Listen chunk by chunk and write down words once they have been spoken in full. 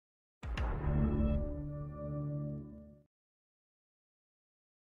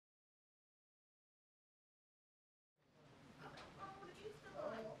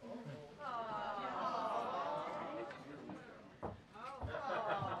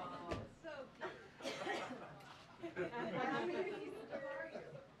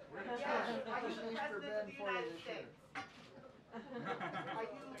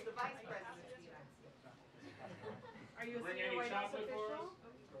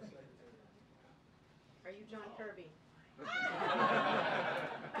you John Kirby.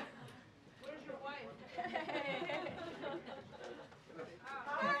 Where's your wife?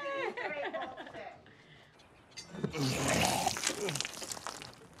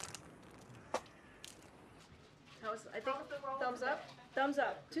 I think thumbs up? Thumbs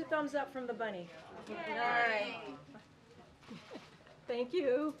up. 2 thumbs up from the bunny. All right. Thank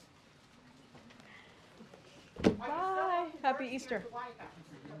you. Bye. Happy Easter.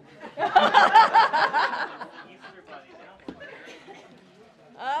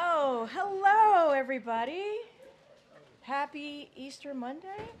 Oh, hello, everybody. Happy Easter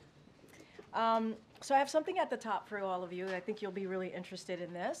Monday. So I have something at the top for all of you. I think you'll be really interested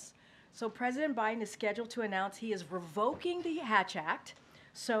in this. So President Biden is scheduled to announce he is revoking the Hatch Act.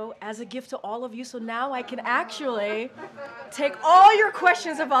 So as a gift to all of you, so now I can actually take all your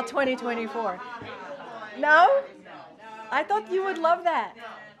questions about 2024. No? I thought you would love that.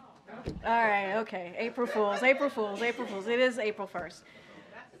 All right, okay. April Fools, April Fools, April Fools. It is April 1st.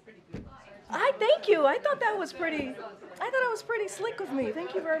 Thank you. I thought that was pretty slick of me.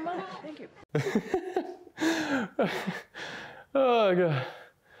 Thank you very much. Thank you. Oh, God.